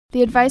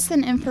The advice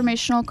and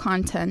informational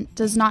content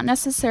does not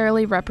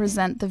necessarily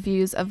represent the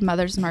views of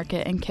Mother's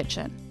Market and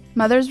Kitchen.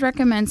 Mother's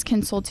recommends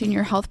consulting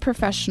your health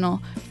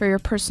professional for your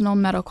personal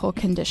medical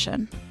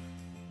condition.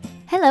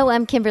 Hello,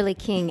 I'm Kimberly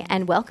King,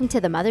 and welcome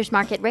to the Mother's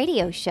Market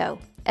Radio Show,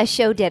 a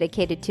show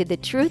dedicated to the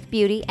truth,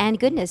 beauty, and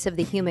goodness of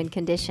the human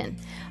condition.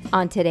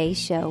 On today's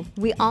show,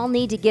 we all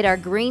need to get our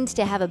greens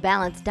to have a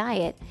balanced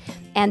diet,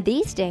 and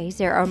these days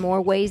there are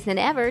more ways than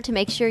ever to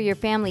make sure your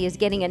family is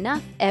getting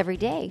enough every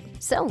day.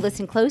 So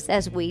listen close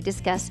as we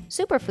discuss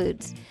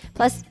superfoods.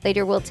 Plus,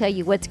 later we'll tell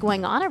you what's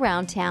going on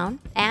around town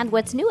and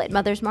what's new at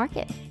Mother's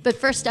Market. But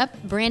first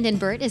up, Brandon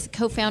Burt is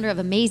co-founder of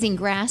Amazing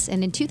Grass,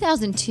 and in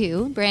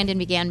 2002, Brandon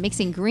began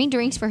mixing green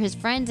drinks for his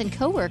friends and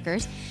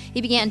coworkers.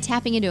 He began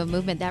tapping into a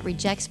movement that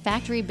rejects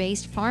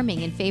factory-based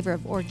farming in favor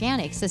of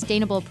organic,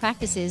 sustainable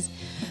practices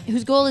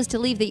whose goal is to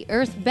leave the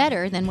earth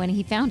better than when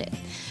he found it.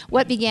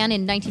 What began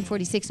in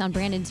 1946 on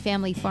Brandon's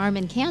family farm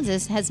in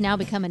Kansas has now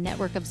become a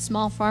network of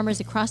small farmers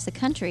across the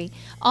country,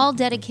 all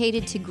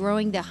dedicated to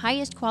growing the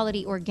highest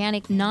quality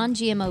organic,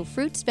 non-GMO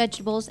fruits,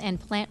 vegetables, and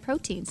plant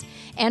proteins.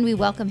 And we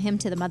welcome him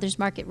to the Mother's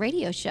Market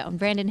Radio Show. And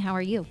Brandon, how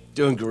are you?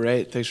 Doing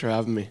great. Thanks for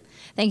having me.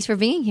 Thanks for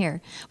being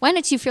here. Why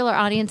don't you fill our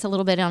audience a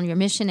little bit on your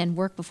mission and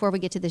work before we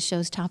get to the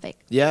show's topic?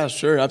 Yeah,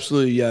 sure.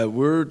 Absolutely.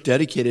 We're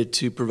dedicated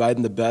to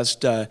providing the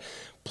best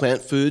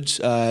plant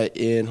foods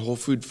in whole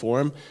food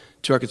form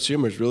to our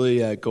consumers,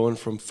 really going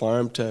from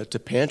farm to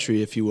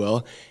pantry, if you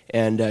will,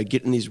 and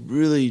getting these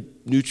really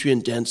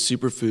nutrient-dense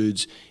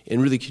superfoods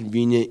in really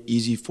convenient,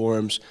 easy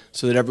forms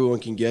so that everyone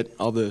can get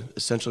all the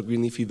essential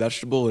green leafy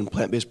vegetable and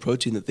plant-based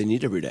protein that they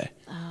need every day.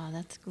 Oh,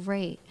 that's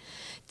great.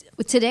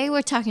 Today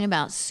we're talking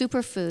about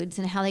superfoods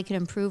and how they can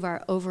improve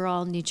our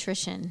overall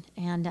nutrition.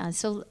 And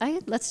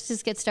let's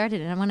just get started.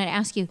 And I want to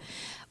ask you,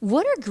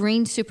 what are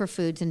green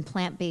superfoods and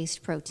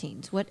plant-based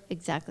proteins? What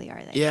exactly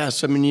are they? Yeah,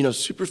 so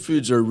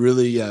superfoods are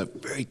really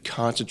very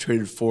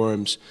concentrated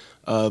forms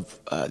of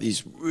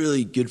these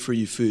really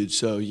good-for-you foods.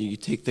 So you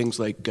take things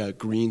like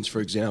greens, for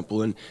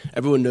example, and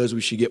everyone knows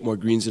we should get more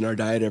greens in our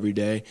diet every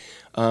day.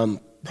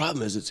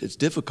 Problem is it's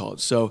difficult.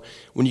 So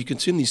when you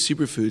consume these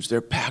superfoods, they're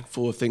packed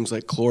full of things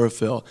like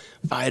chlorophyll,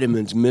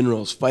 vitamins,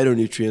 minerals,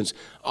 phytonutrients,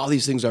 all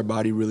these things our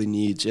body really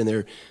needs, and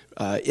they're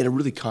in a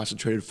really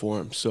concentrated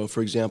form. So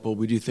for example,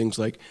 we do things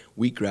like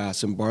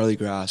wheatgrass and barley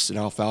grass and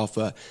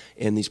alfalfa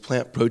and these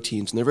plant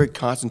proteins, and they're very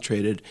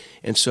concentrated,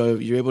 and so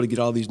you're able to get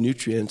all these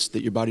nutrients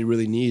that your body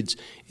really needs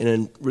in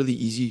a really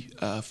easy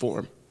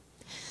form.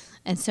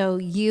 And so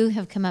you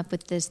have come up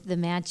with the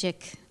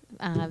magic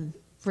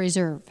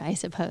reserve, I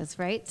suppose,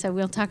 right? So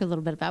we'll talk a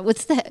little bit about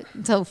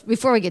so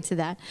before we get to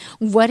that,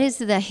 what is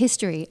the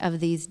history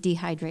of these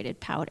dehydrated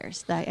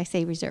powders? I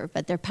say reserve,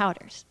 but they're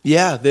powders.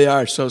 Yeah, they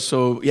are.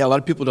 So yeah, a lot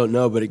of people don't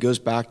know, but it goes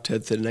back to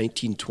the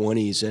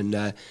 1920s, and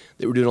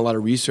they were doing a lot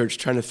of research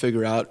trying to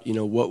figure out,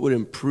 what would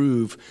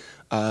improve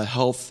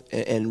health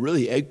and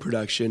really egg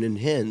production in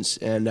hens.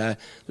 And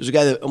there's a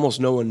guy that almost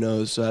no one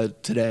knows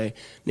today.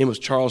 His name was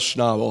Charles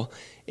Schnabel.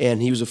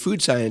 And he was a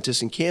food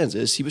scientist in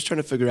Kansas. He was trying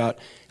to figure out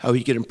how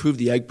he could improve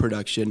the egg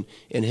production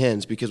in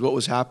hens, because what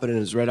was happening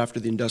is right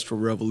after the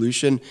Industrial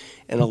Revolution,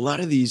 and a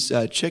lot of these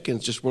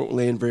chickens just weren't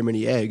laying very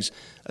many eggs,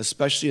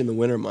 especially in the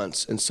winter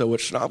months. And so what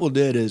Schnabel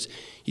did is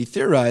he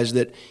theorized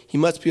that he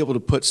must be able to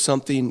put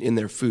something in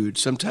their food,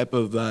 some type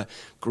of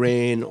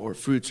grain or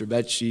fruits or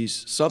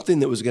veggies, something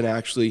that was going to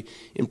actually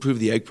improve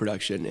the egg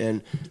production.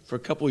 And for a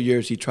couple of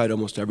years, he tried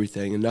almost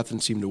everything, and nothing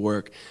seemed to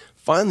work.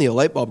 Finally, a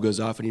light bulb goes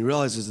off, and he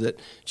realizes that,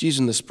 geez,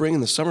 in the spring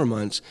and the summer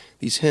months,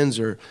 these hens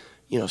are,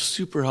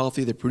 super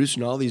healthy. They're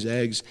producing all these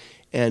eggs,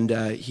 and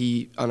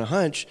he, on a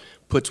hunch,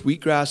 puts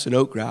wheatgrass and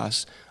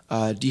oatgrass,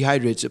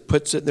 dehydrates it,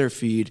 puts it in their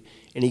feed,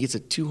 and he gets a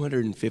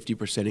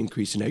 250%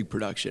 increase in egg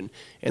production.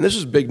 And this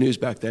was big news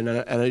back then,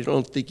 and I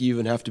don't think you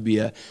even have to be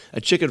a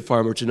chicken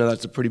farmer to know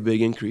that's a pretty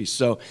big increase.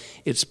 So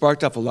it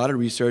sparked off a lot of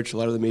research. A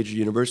lot of the major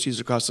universities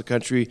across the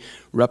country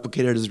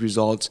replicated his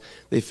results.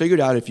 They figured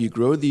out if you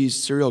grow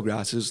these cereal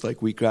grasses like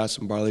wheatgrass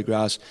and barley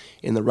grass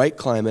in the right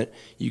climate,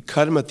 you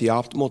cut them at the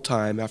optimal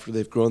time after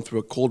they've grown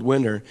through a cold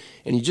winter,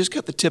 and you just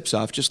cut the tips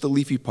off, just the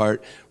leafy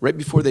part, right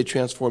before they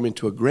transform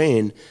into a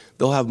grain,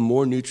 they'll have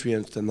more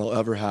nutrients than they'll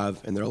ever have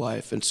in their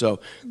life. And so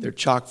they're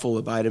chock full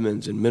of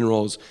vitamins and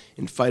minerals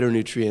and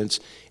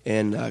phytonutrients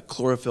and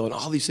chlorophyll and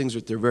all these things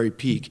at their very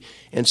peak.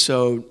 And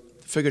so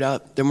figured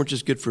out they weren't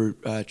just good for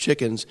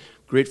chickens,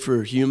 great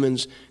for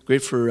humans,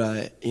 great for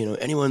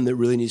anyone that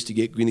really needs to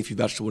get green leafy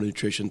vegetable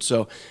nutrition.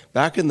 So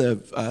back in the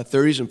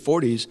 30s and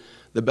 40s,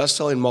 the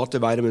best-selling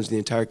multivitamins in the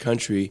entire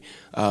country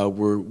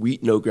were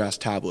wheat and oatgrass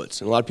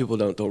tablets. And a lot of people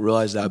don't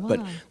realize that,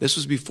 but this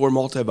was before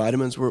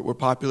multivitamins were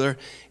popular.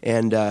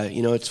 And,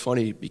 it's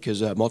funny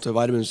because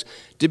multivitamins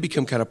did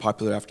become kind of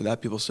popular after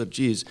that. People said,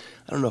 geez,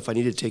 I don't know if I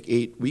need to take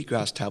 8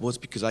 wheatgrass tablets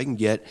because I can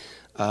get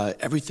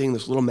everything,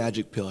 this little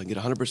magic pill. I can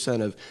get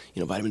 100% of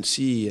vitamin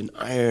C and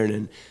iron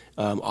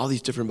and all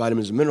these different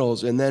vitamins and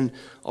minerals. And then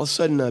all of a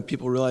sudden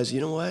people realize,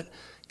 you know what?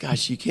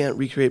 Gosh, you can't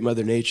recreate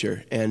Mother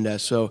Nature. And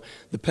so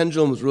the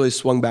pendulum was really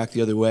swung back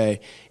the other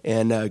way,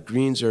 and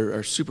greens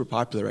are super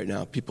popular right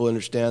now. People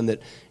understand that,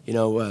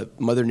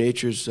 Mother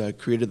Nature's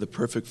created the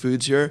perfect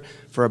foods here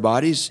for our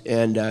bodies,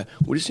 and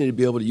we just need to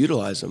be able to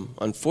utilize them.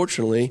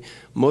 Unfortunately,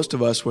 most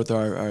of us with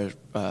our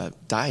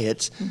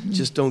diets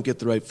just don't get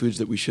the right foods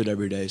that we should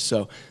every day.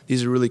 So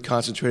these are really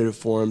concentrated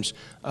forms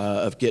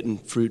of getting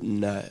fruit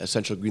and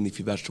essential green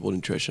leafy vegetable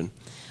nutrition.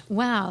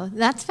 Wow,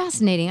 that's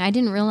fascinating. I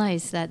didn't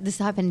realize that this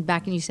happened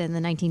back in, you said, in the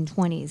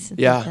 1920s.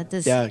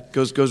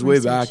 It goes way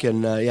back,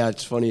 and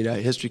it's funny.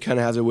 History kind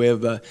of has a way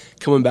of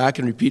coming back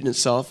and repeating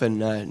itself, and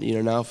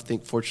now I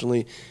think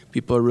fortunately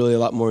people are really a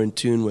lot more in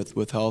tune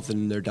with health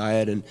and their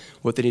diet and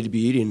what they need to be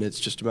eating. It's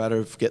just a matter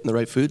of getting the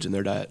right foods in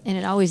their diet. And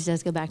it always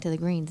does go back to the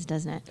greens,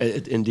 doesn't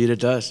it? Indeed it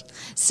does.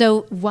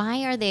 So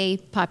why are they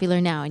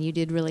popular now? And you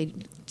did really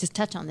just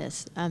touch on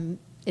this.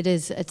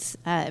 It's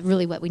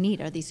really what we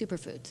need are these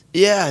superfoods.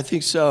 Yeah, I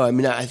think so. I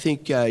mean, I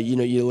think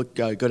you look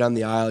go down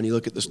the aisle and you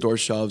look at the store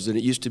shelves, and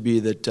it used to be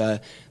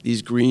that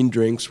these green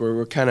drinks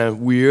were kind of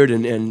weird,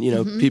 and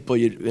people I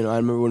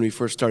remember when we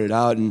first started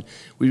out, and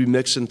we'd be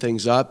mixing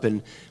things up,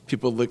 and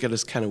people look at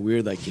us kind of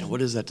weird, like,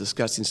 what is that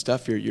disgusting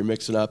stuff you're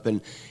mixing up?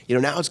 And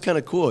now it's kind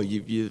of cool.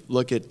 You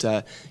look at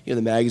the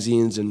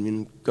magazines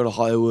and go to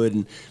Hollywood,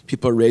 and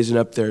people are raising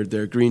up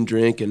their green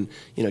drink, and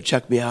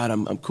check me out,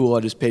 I'm cool.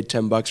 I just paid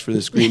 $10 for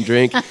this green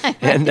drink,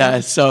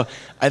 and so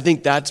I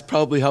think that's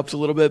probably helped a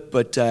little bit.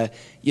 But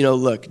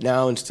look,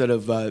 now instead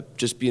of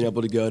just being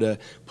able to go to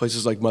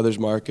places like Mother's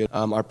Market,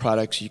 our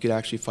products, you can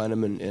actually find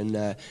them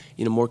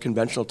in more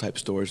conventional type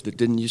stores that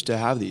didn't used to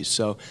have these.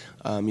 So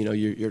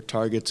your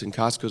Targets and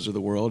Costco's of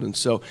the world, and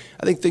so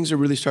I think things are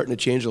really starting to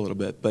change a little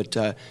bit.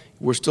 But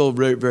we're still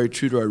very, very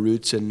true to our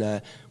roots,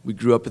 and we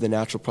grew up in the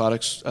natural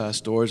products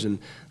stores, and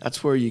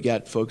that's where you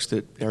got folks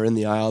that are in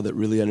the aisle that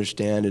really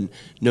understand and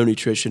know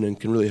nutrition and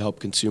can really help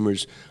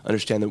consumers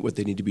understand what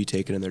they need to be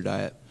taking in their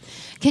diet.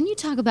 Can you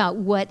talk about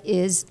what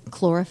is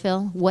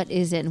chlorophyll? What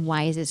is it, and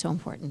why is it so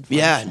important?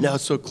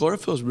 So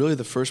chlorophyll is really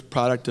the first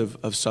product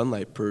of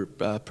sunlight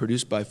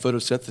produced by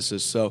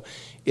photosynthesis. So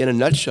in a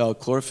nutshell,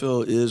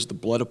 chlorophyll is the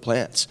blood of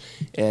plants.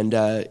 And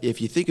if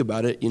you think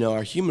about it,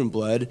 our human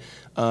blood,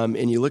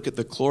 and you look at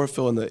the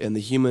chlorophyll and the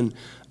human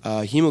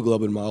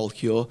hemoglobin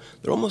molecule,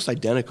 they're almost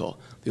identical.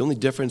 The only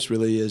difference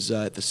really is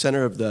at the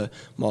center of the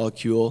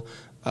molecule,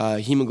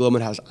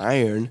 hemoglobin has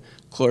iron,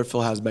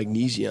 chlorophyll has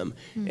magnesium.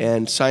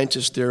 And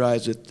scientists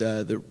theorize that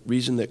the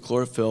reason that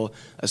chlorophyll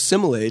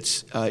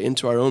assimilates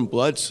into our own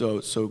blood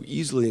so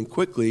easily and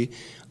quickly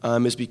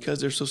is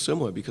because they're so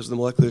similar, because the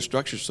molecular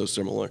structure is so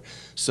similar.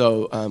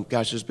 So,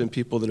 there's been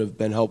people that have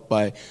been helped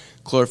by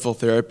chlorophyll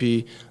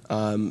therapy,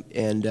 and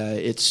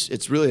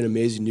it's really an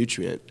amazing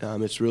nutrient.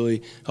 It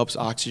really helps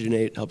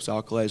oxygenate, helps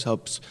alkalize,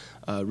 helps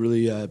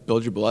really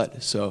build your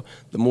blood. So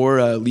the more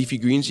leafy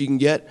greens you can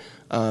get,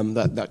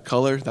 that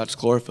color, that's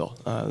chlorophyll.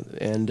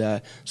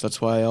 So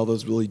that's why all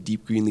those really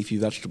deep green leafy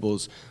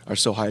vegetables are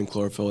so high in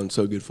chlorophyll and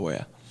so good for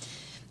you.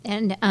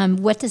 And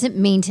what does it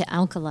mean to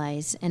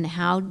alkalize, and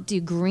how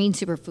do green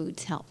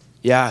superfoods help?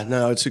 Yeah,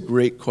 no, it's a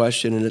great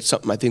question, and it's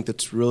something I think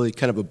that's really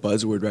kind of a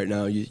buzzword right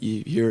now.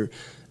 You hear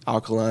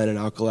alkaline and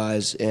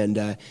alkalize,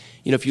 and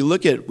if you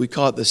look at, we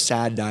call it the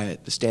SAD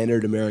diet, the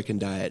standard American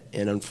diet,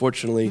 and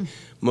unfortunately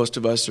most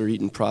of us are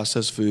eating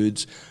processed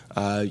foods.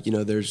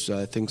 There's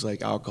things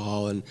like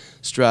alcohol and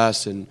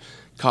stress and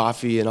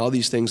coffee and all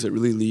these things that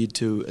really lead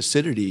to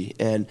acidity,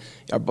 and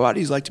our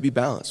bodies like to be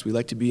balanced. We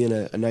like to be in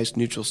a nice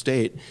neutral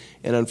state,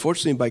 and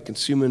unfortunately by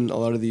consuming a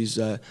lot of these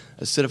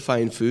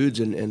acidifying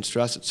foods and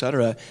stress,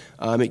 etc.,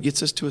 it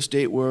gets us to a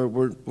state where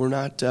we're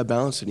not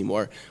balanced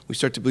anymore. We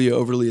start to be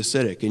overly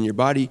acidic, and your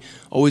body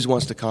always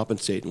wants to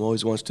compensate and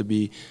always wants to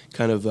be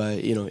kind of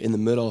in the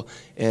middle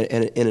and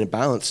in a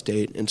balanced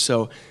state. And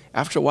so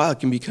after a while, it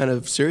can be kind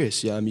of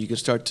serious. You can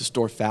start to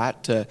store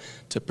fat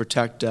to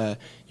protect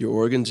your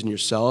organs and your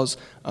cells.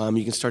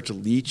 You can start to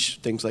leach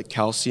things like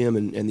calcium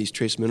and these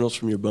trace minerals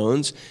from your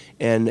bones,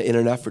 and in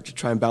an effort to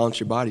try and balance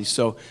your body.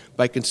 So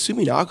by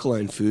consuming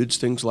alkaline foods,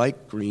 things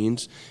like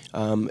greens,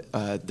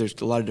 there's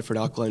a lot of different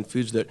alkaline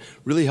foods that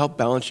really help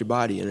balance your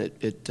body, and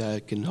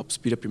it can help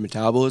speed up your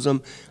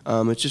metabolism.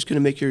 It's just going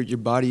to make your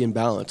body in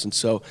balance. And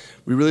so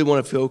we really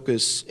want to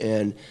focus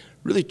and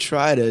really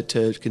try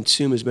to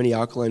consume as many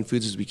alkaline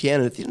foods as we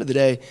can. And at the end of the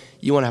day,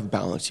 you want to have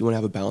balance. You want to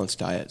have a balanced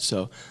diet.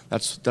 So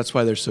that's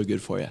why they're so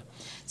good for you.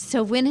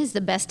 So when is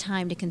the best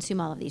time to consume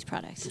all of these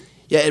products?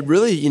 Yeah, it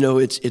really,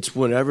 it's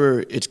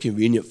whenever it's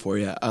convenient for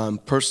you.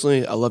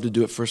 Personally, I love to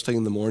do it first thing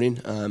in the morning.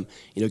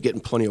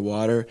 Getting plenty of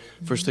water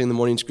first thing in the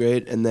morning is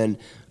great. And then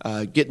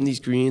getting these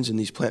greens and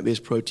these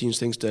plant-based proteins,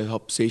 things to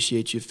help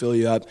satiate you, fill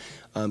you up,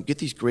 get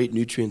these great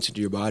nutrients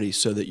into your body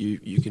so that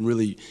you can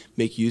really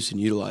make use and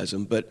utilize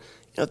them. But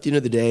at the end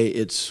of the day,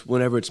 it's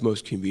whenever it's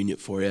most convenient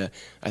for you,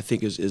 I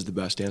think is the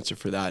best answer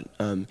for that.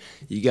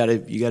 You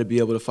gotta be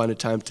able to find a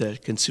time to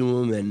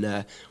consume them,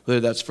 and whether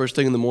that's first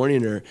thing in the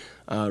morning or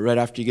right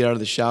after you get out of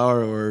the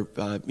shower, or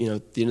at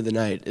the end of the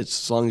night.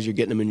 It's as long as you're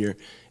getting them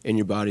in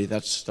your body,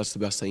 that's the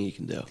best thing you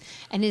can do.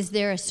 And is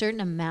there a certain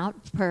amount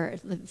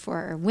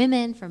for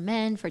women, for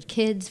men, for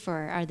kids?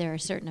 Are there a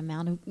certain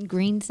amount of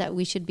greens that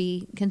we should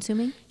be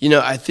consuming?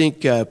 I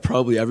think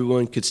probably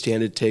everyone could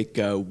stand to take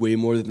way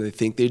more than they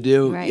think they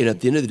do. Right.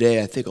 At the end of the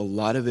day, I think a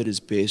lot of it is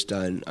based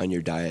on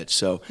your diet.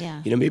 So,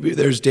 Yeah. Maybe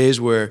there's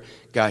days where,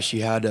 gosh,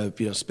 you had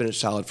a spinach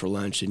salad for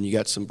lunch, and you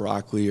got some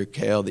broccoli or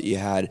kale that you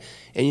had,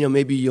 and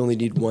maybe you only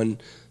need one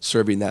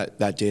serving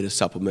that day to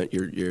supplement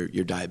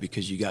your diet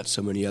because you got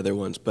so many other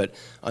ones. But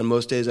on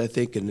most days, I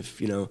think, and if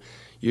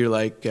you're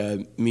like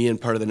me and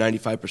part of the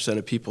 95%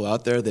 of people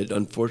out there that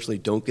unfortunately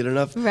don't get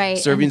enough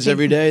servings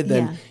every day,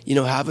 then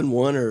having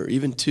one or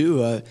even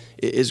two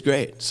is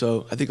great.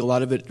 So I think a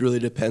lot of it really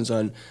depends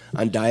on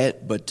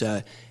diet, but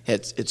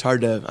it's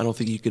hard to. I don't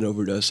think you can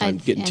overdose on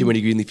getting too many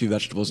green leafy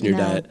vegetables in your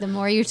diet. The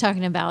more you're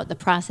talking about the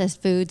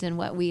processed foods and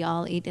what we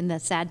all eat in the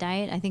SAD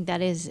diet, I think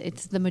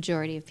it's the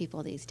majority of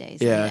people these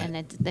days. Yeah.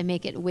 And they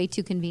make it way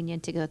too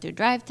convenient to go through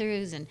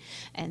drive-thrus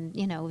and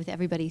with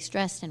everybody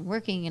stressed and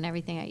working and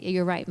everything.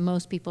 You're right.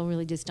 Most people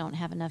really just don't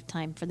have enough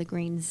time for the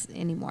greens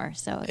anymore.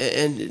 So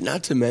and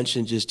not to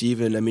mention just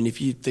even,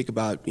 if you think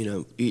about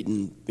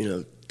eating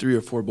 3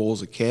 or 4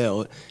 bowls of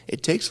kale,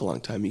 it takes a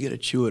long time. You got to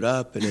chew it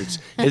up, and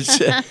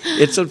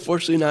it's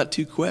unfortunately not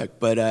too quick.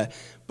 But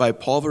by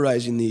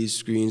pulverizing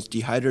these greens,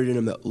 dehydrating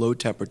them at low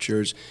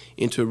temperatures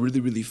into a really,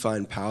 really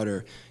fine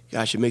powder,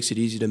 gosh, it makes it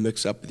easy to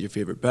mix up with your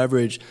favorite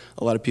beverage.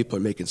 A lot of people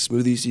are making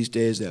smoothies these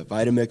days. They have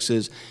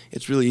Vitamixes.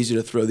 It's really easy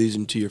to throw these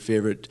into your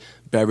favorite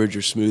beverage or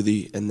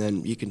smoothie, and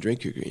then you can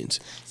drink your greens.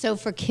 So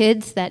for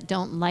kids that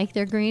don't like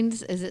their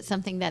greens, is it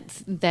something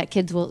that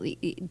kids will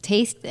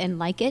taste and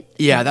like it?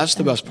 Yeah, that's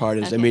the best part.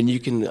 Is Okay. you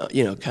can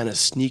kind of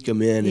sneak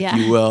them in, Yeah.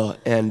 if you will,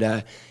 and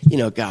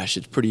gosh,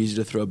 it's pretty easy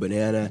to throw a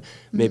banana,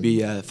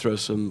 maybe throw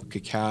some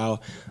cacao,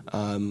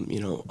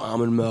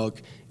 almond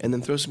milk, and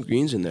then throw some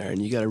greens in there,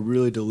 and you got a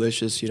really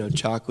delicious,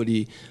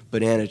 chocolatey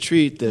banana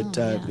treat that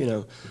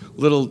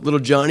little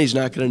Johnny's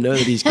not going to know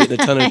that he's getting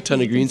a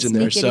ton of greens in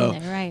there. Sneak it So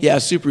in there, right. yeah,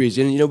 super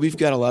easy. And we've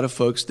got a lot of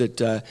folks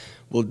that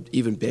will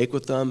even bake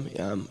with them.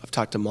 I've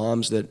talked to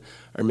moms that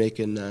are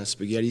making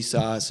spaghetti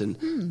sauce, and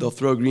they'll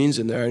throw greens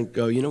in there and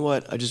go, you know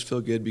what, I just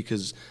feel good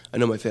because I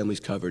know my family's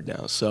covered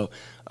now. So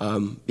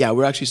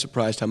we're actually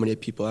surprised how many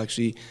people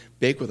actually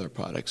bake with our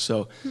products.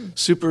 So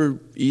super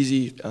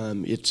easy.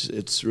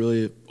 It's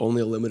really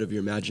only a limit of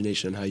your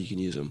imagination on how you can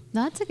use them.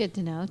 That's a good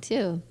to know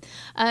too.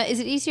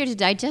 Is it easier to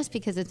digest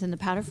because it's in the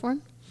powder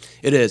form?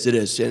 It is,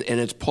 and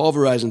it's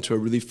pulverized into a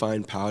really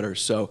fine powder,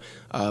 so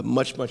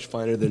much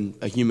finer than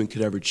a human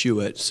could ever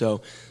chew it.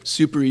 So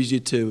super easy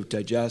to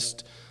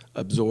digest,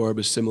 absorb,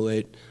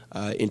 assimilate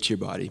into your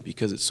body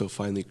because it's so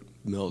finely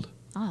milled.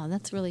 Oh,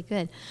 that's really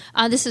good.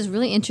 This is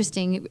really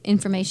interesting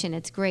information.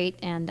 It's great,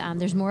 and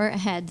there's more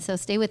ahead, so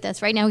stay with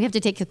us. Right now we have to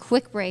take a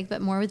quick break,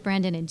 but more with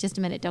Brandon in just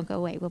a minute. Don't go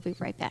away. We'll be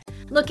right back.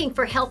 Looking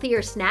for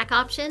healthier snack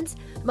options?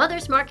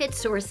 Mother's Market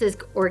sources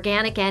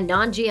organic and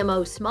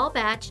non-GMO small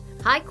batch,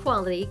 high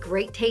quality,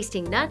 great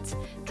tasting nuts,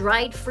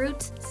 dried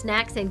fruits,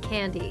 snacks, and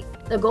candy.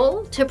 The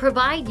goal? To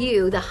provide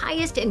you the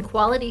highest in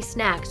quality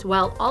snacks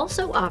while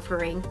also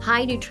offering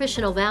high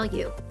nutritional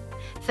value.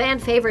 Fan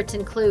favorites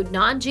include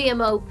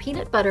non-GMO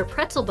peanut butter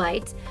pretzel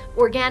bites,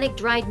 organic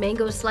dried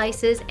mango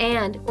slices,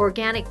 and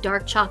organic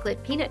dark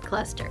chocolate peanut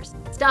clusters.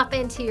 Stop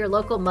into your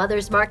local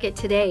Mother's Market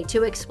today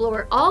to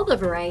explore all the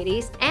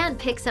varieties and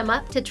pick some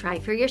up to try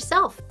for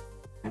yourself.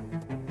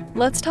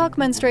 Let's talk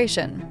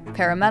menstruation,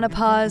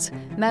 perimenopause,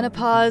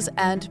 menopause,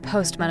 and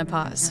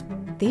postmenopause.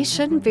 These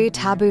shouldn't be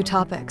taboo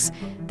topics.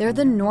 They're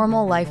the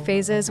normal life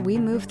phases we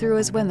move through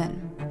as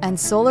women. And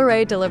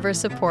Solaray delivers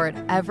support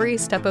every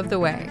step of the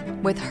way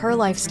with her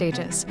life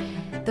stages.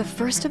 The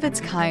first of its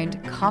kind,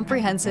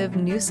 comprehensive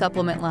new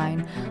supplement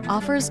line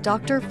offers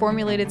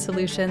doctor-formulated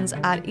solutions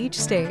at each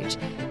stage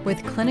with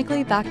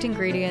clinically backed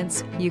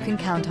ingredients you can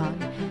count on.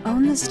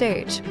 Own the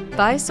stage.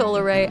 Buy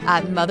Solaray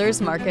at Mother's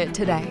Market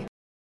today.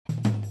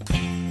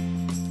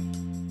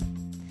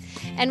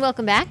 And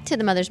welcome back to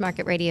the Mother's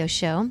Market Radio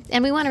Show.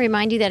 And we want to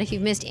remind you that if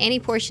you've missed any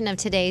portion of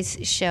today's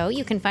show,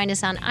 you can find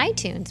us on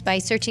iTunes by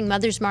searching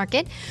Mother's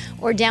Market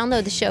or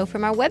download the show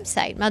from our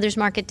website,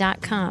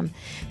 mothersmarket.com.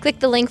 Click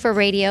the link for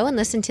radio and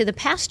listen to the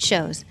past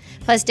shows.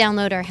 Plus,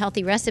 download our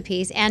healthy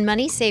recipes and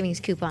money savings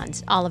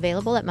coupons, all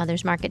available at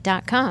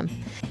mothersmarket.com.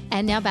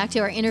 And now back to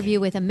our interview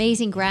with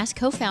Amazing Grass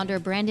co-founder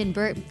Brandon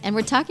Burt. And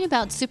we're talking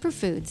about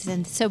superfoods.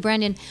 And so,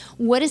 Brandon,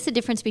 what is the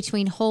difference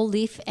between whole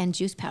leaf and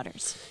juice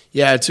powders?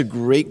 Yeah, it's a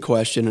great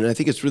question, and I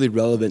think it's really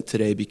relevant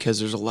today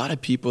because there's a lot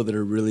of people that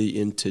are really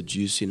into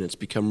juicing. It's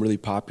become really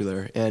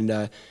popular,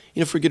 and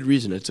for good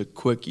reason. It's a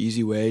quick,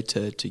 easy way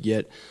to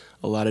get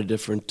a lot of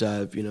different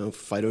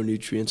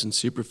phytonutrients and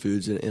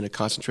superfoods in a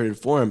concentrated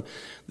form.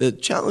 The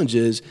challenge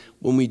is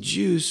when we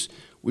juice,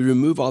 we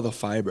remove all the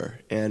fiber,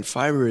 and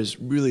fiber is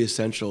really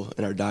essential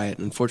in our diet.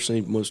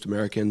 Unfortunately, most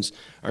Americans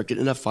aren't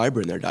getting enough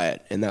fiber in their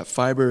diet, and that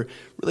fiber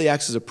really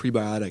acts as a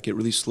prebiotic. It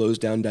really slows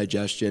down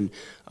digestion.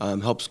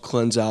 helps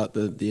cleanse out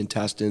the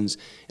intestines,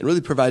 and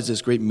really provides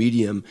this great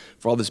medium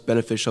for all this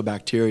beneficial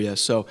bacteria.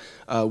 So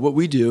what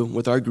we do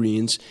with our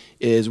greens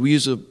is we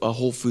use a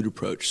whole food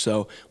approach.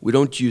 So we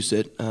don't juice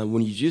it.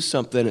 When you juice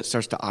something, it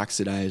starts to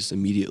oxidize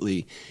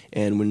immediately.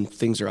 And when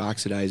things are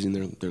oxidizing,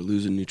 they're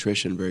losing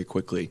nutrition very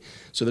quickly.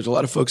 So there's a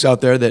lot of folks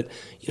out there that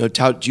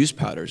tout juice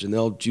powders, and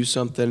they'll juice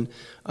something,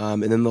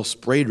 and then they'll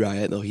spray dry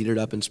it. They'll heat it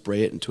up and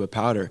spray it into a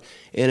powder.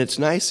 And it's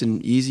nice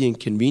and easy and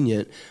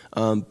convenient,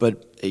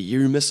 but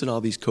you're missing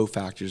all these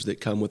cofactors that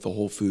come with the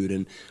whole food.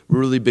 And we're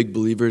really big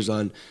believers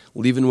on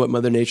leaving what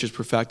Mother Nature's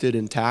perfected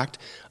intact.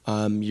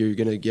 You're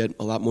going to get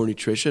a lot more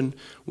nutrition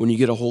when you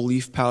get a whole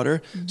leaf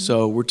powder. Mm-hmm.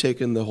 So we're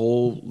taking the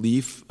whole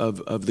leaf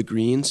of the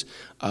greens,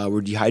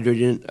 we're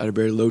dehydrating it at a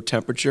very low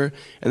temperature,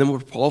 and then we're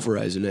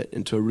pulverizing it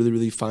into a really,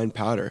 really fine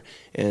powder.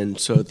 And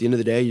so at the end of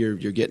the day, you're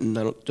getting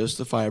not just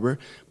the fiber,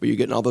 but you're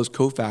getting all those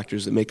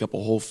cofactors that make up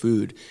a whole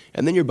food.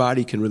 And then your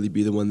body can really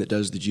be the one that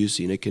does the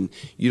juicing. It can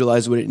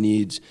utilize what it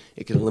needs.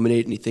 It can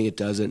eliminate anything it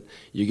doesn't.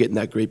 You're getting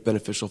that great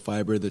beneficial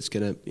fiber that's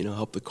going to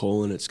help the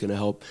colon. It's going to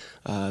help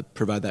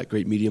provide that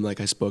great medium like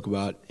I spoke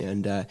about.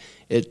 And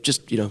it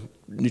just,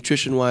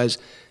 nutrition-wise,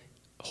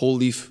 whole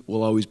leaf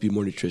will always be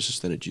more nutritious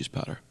than a juice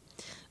powder.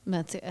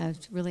 That's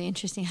really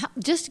interesting.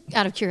 Just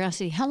out of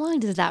curiosity, how long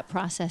does that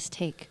process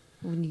take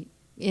when you,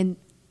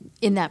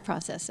 in that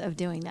process of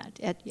doing that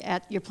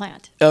at your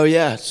plant? Oh,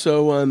 yeah.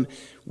 So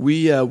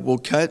we will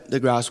cut the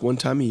grass one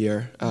time a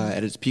year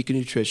at its peak of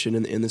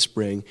nutrition in the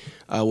spring.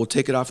 We'll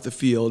take it off the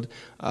field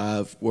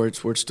where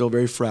it's still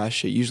very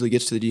fresh. It usually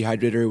gets to the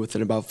dehydrator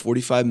within about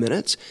 45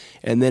 minutes,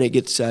 and then it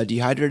gets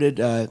dehydrated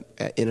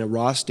in a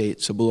raw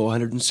state, so below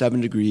 107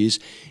 degrees,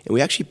 and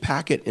we actually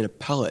pack it in a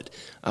pellet.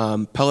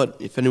 Pellet,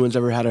 if anyone's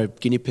ever had a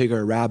guinea pig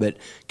or a rabbit,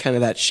 kind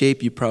of that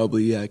shape you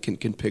probably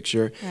can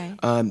picture. Right.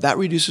 That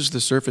reduces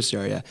the surface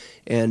area,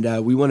 and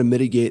we want to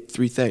mitigate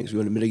three things. We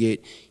want to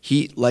mitigate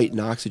heat, light, and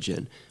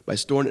oxygen. By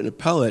storing it in a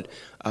pellet,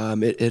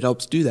 it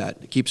helps do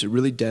that. It keeps it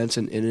really dense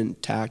and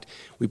intact.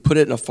 We put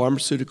it in a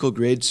pharmaceutical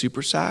grade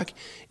super sack,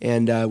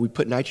 and we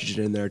put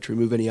nitrogen in there to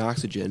remove any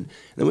oxygen. And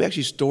then we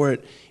actually store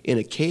it in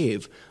a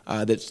cave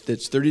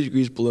that's 30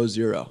 degrees below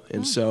zero.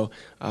 And so,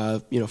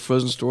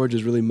 frozen storage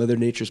is really Mother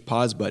Nature's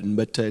pause button.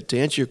 But to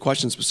answer your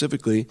question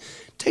specifically,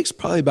 it takes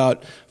probably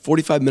about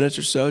 45 minutes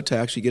or so to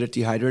actually get it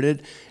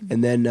dehydrated.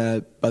 And then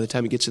by the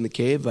time it gets in the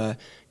cave,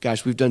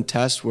 we've done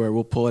tests where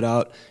we'll pull it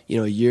out,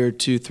 a year,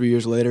 2, 3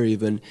 years later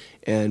even,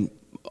 and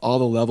all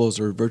the levels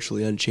are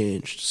virtually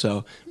unchanged.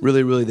 So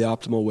really, really the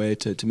optimal way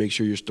to make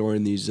sure you're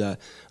storing these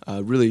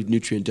really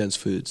nutrient-dense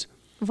foods.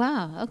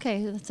 Wow.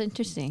 Okay. That's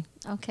interesting.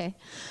 Okay.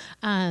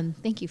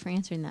 Thank you for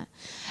answering that.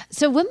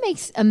 So what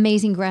makes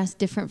Amazing Grass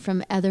different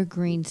from other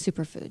green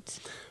superfoods?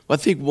 Well,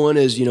 I think one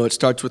is, it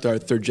starts with our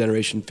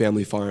third-generation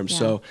family farm. Yeah.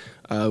 So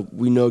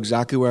we know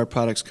exactly where our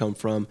products come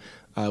from.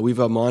 We have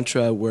a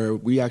mantra where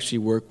we actually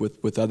work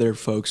with other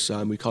folks,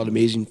 we call it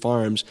Amazing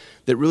Farms,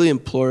 that really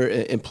employ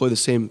the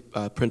same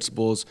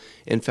principles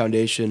and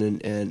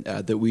foundation and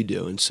that we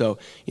do. And so,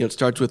 it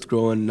starts with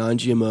growing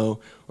non-GMO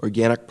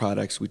organic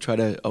products. We try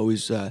to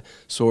always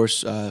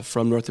source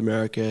from North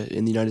America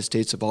in the United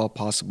States if all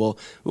possible.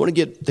 We want to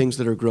get things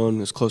that are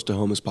grown as close to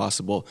home as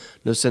possible.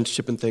 No sense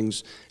shipping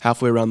things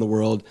halfway around the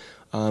world.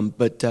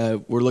 But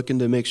we're looking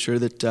to make sure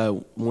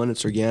that, one,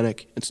 it's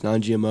organic, it's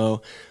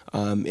non-GMO,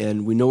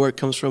 and we know where it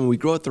comes from, and we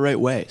grow it the right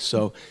way.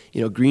 So,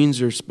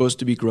 greens are supposed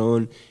to be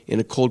grown in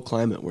a cold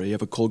climate where you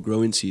have a cold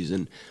growing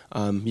season.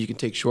 You can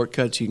take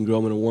shortcuts, you can grow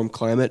them in a warm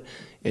climate,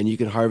 and you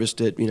can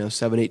harvest it,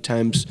 7-8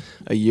 times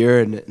a year,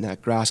 and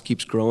that grass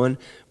keeps growing.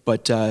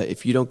 But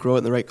if you don't grow it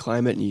in the right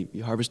climate and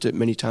you harvest it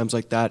many times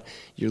like that,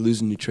 you're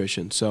losing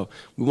nutrition. So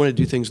we want to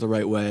do things the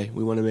right way.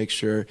 We want to make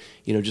sure,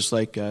 just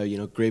like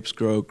grapes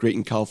grow great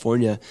in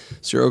California,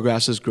 cereal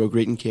grasses grow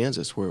great in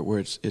Kansas where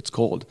it's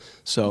cold.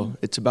 So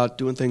it's about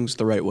doing things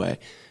the right way.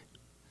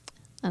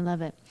 I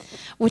love it.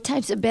 What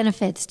types of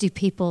benefits do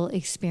people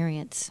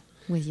experience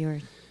with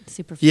your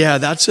superfoods? Yeah,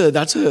 that's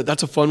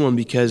a fun one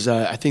because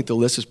I think the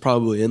list is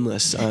probably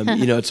endless.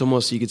 It's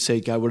almost, you could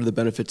say, God, what are the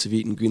benefits of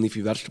eating green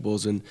leafy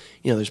vegetables? And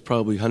there's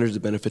probably hundreds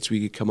of benefits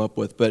we could come up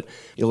with. But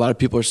a lot of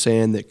people are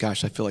saying that,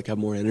 gosh, I feel like I have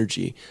more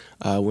energy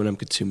when I'm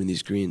consuming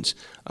these greens.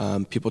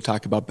 People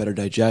talk about better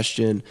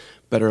digestion,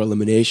 better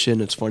elimination.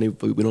 It's funny,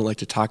 we don't like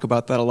to talk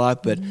about that a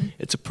lot, but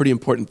it's a pretty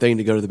important thing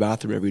to go to the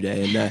bathroom every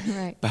day. And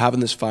right. By having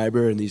this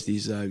fiber and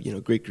these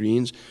great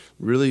greens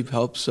really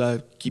helps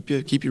keep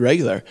you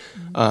regular.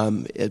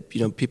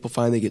 People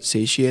find they get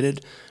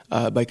satiated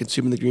by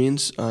consuming the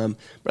greens. But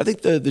I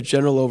think the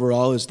general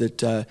overall is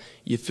that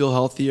you feel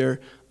healthier.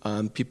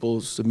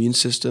 People's immune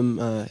system,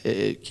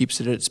 it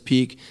keeps it at its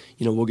peak.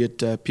 We'll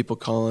get people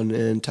calling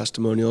in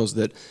testimonials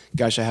that,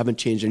 gosh, I haven't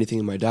changed anything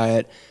in my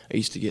diet. I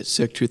used to get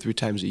sick 2 or 3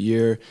 times a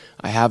year.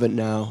 I haven't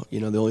now.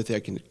 The only thing I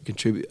can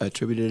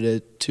attribute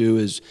it to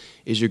is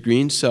your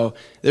greens. So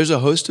there's a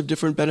host of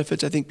different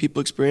benefits I think people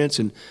experience,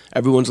 and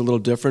everyone's a little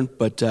different.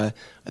 But I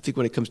think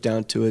when it comes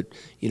down to it,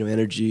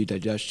 energy,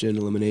 digestion,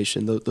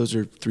 elimination, those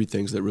are 3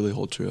 things that really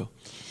hold true.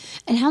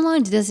 And how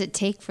long does it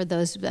take for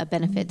those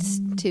benefits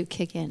to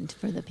kick in,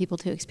 for the people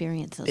to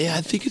experience those? Yeah,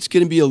 I think it's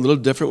going to be a little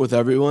different with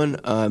everyone.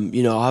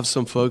 I'll have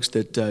some folks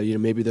that,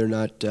 maybe they're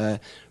not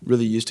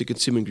really used to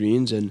consuming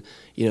greens, and,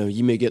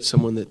 you may get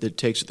someone that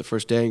takes it the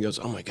first day and goes,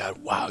 oh my God,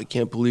 wow, I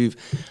can't believe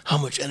how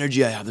much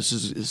energy I have. This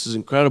is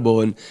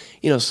incredible. And,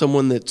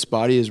 someone that's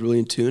body is really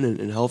in tune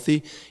and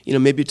healthy,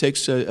 maybe it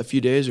takes a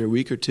few days or a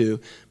week or two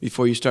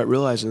before you start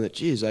realizing that,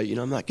 geez,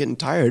 I'm not getting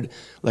tired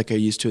like I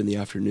used to in the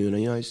afternoon.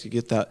 I used to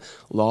get that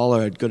lull,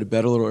 or I'd go to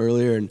bed a little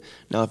earlier, and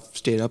now I'm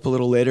staying up a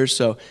little later.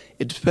 So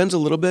it depends a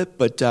little bit,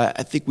 but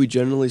I think we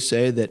generally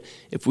say that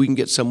if we can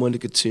get someone to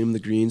consume the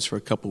greens for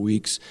a couple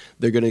weeks,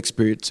 they're going to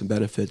experience some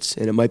benefits.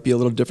 And it might be a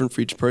little different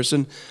for each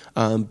person,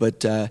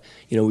 but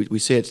we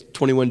say it's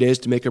 21 days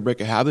to make or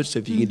break a habit. So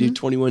if you can do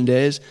 21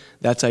 days,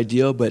 that's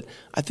ideal. But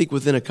I think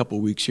within a couple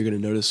weeks, you're going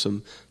to notice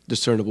some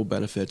discernible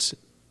benefits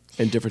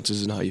and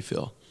differences in how you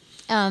feel.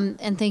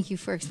 And thank you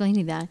for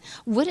explaining that.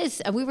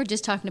 We were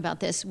just talking about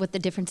this, what the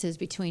difference is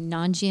between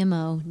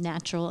non-GMO,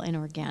 natural, and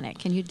organic.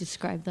 Can you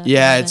describe that?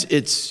 Yeah,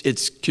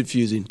 it's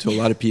confusing to a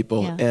lot of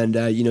people. Yeah. And,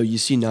 you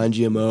see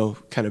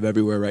non-GMO kind of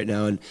everywhere right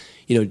now. And,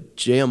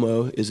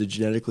 GMO is a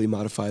genetically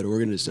modified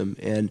organism.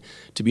 And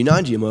to be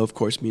non-GMO, of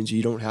course, means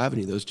you don't have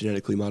any of those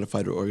genetically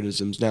modified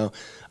organisms. Now,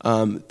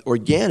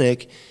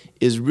 organic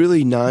is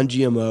really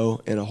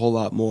non-GMO and a whole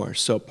lot more.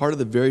 So part of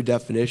the very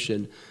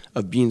definition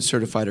of being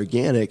certified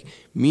organic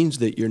means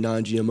that you're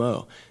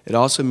non-GMO. It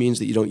also means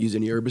that you don't use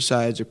any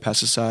herbicides or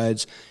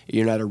pesticides,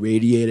 you're not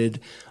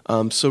irradiated.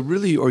 So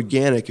really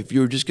organic, if you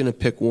were just going to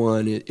pick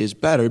one, it is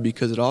better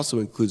because it also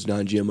includes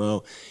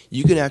non-GMO.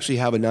 You can actually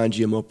have a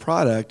non-GMO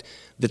product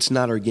that's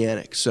not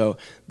organic. So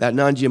that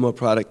non-GMO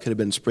product could have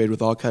been sprayed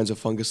with all kinds of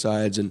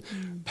fungicides and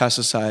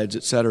pesticides,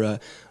 et cetera.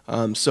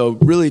 So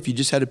really, if you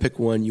just had to pick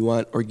one, you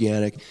want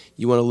organic.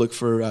 You want to look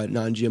for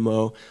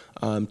non-GMO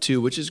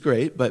too, which is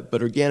great. But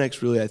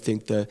organic's really, I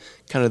think, the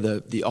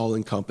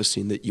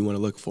all-encompassing that you want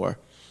to look for.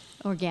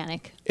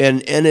 Organic.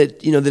 And it,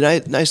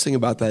 the nice thing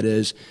about that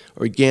is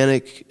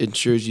organic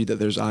ensures you that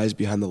there's eyes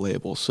behind the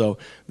label. So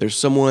there's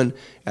someone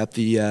at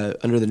the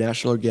under the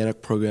National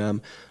Organic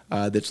Program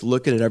that's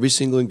looking at every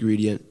single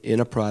ingredient in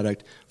a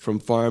product from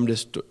farm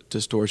to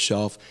store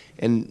shelf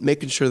and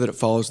making sure that it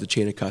follows the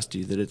chain of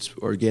custody, that it's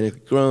organically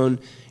grown,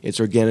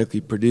 it's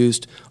organically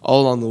produced,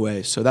 all along the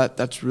way. So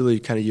that's really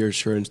kind of your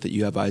assurance that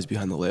you have eyes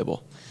behind the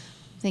label.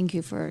 Thank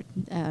you for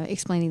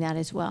explaining that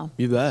as well.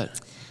 You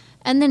bet.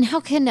 And then how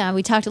can,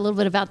 we talked a little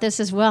bit about this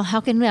as well, how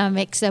can we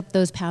mix up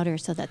those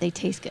powders so that they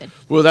taste good?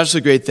 Well, that's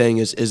the great thing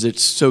is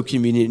it's so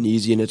convenient and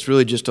easy, and it's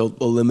really just a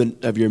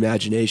limit of your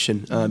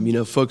imagination.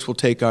 Folks will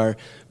take our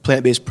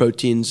plant-based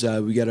proteins.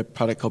 We got a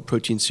product called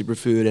Protein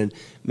Superfood, and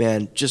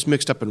man, just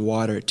mixed up in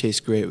water, it tastes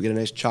great. We got a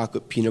nice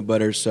chocolate peanut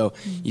butter, so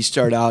you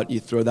start out, you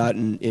throw that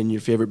in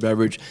your favorite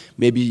beverage.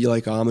 Maybe you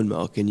like almond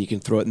milk, and you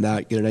can throw it in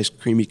that, get a nice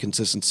creamy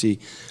consistency.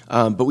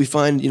 But we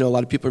find, a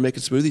lot of people are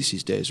making smoothies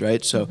these days,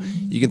 right? So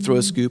you can throw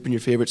a scoop in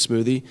your favorite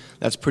smoothie.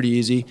 That's pretty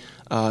easy.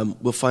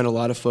 We'll find a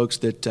lot of folks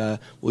that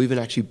will even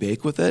actually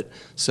bake with it.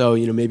 So,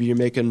 maybe you're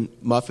making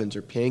muffins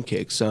or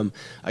pancakes.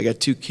 I got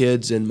 2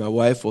 kids, and my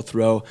wife will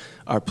throw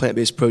our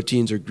plant-based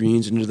proteins or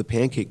greens into the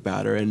pancake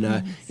batter. And,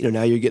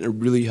 now you're getting a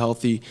really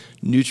healthy,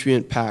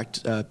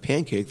 nutrient-packed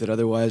pancake that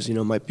otherwise,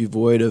 might be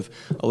void of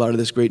a lot of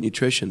this great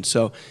nutrition.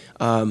 So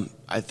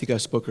I think I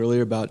spoke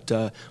earlier about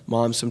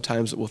moms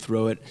sometimes that will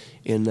throw it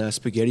in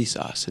spaghetti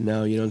sauce. And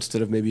now,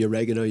 instead of maybe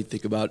oregano, you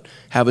think about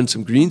having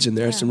some greens in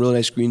there, some really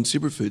nice green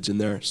superfoods in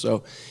there.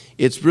 So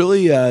it's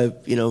really,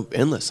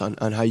 endless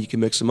on how you can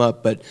mix them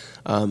up. But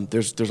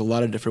there's a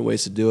lot of different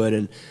ways to do it.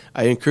 And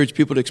I encourage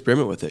people to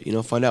experiment with it.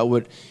 Find out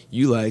what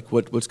you like,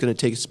 what's going to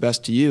taste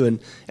best to you. And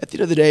at the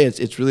end of the day,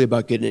 it's really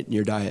about getting it in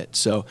your diet.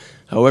 So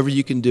however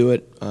you can do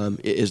it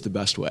is the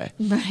best way.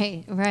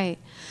 Right.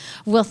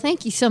 Well,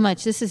 thank you so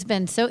much. This has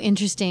been so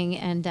interesting,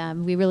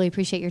 and we really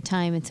appreciate your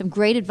time and some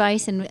great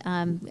advice. And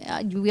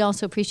we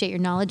also appreciate your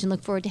knowledge and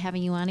look forward to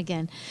having you on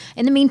again.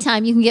 In the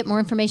meantime, you can get more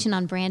information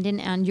on Brandon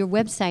on your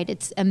website.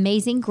 It's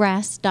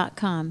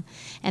amazinggrass.com.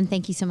 And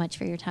thank you so much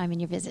for your time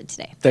and your visit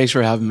today. Thanks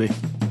for having me.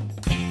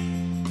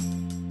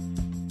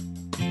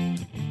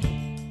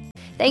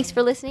 Thanks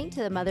for listening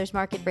to the Mother's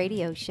Market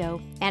Radio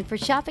Show and for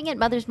shopping at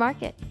Mother's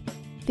Market.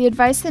 The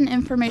advice and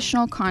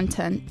informational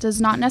content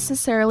does not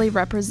necessarily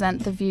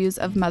represent the views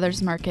of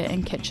Mother's Market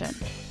and Kitchen.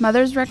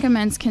 Mother's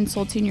recommends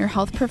consulting your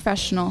health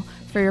professional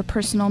for your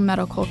personal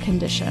medical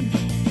condition.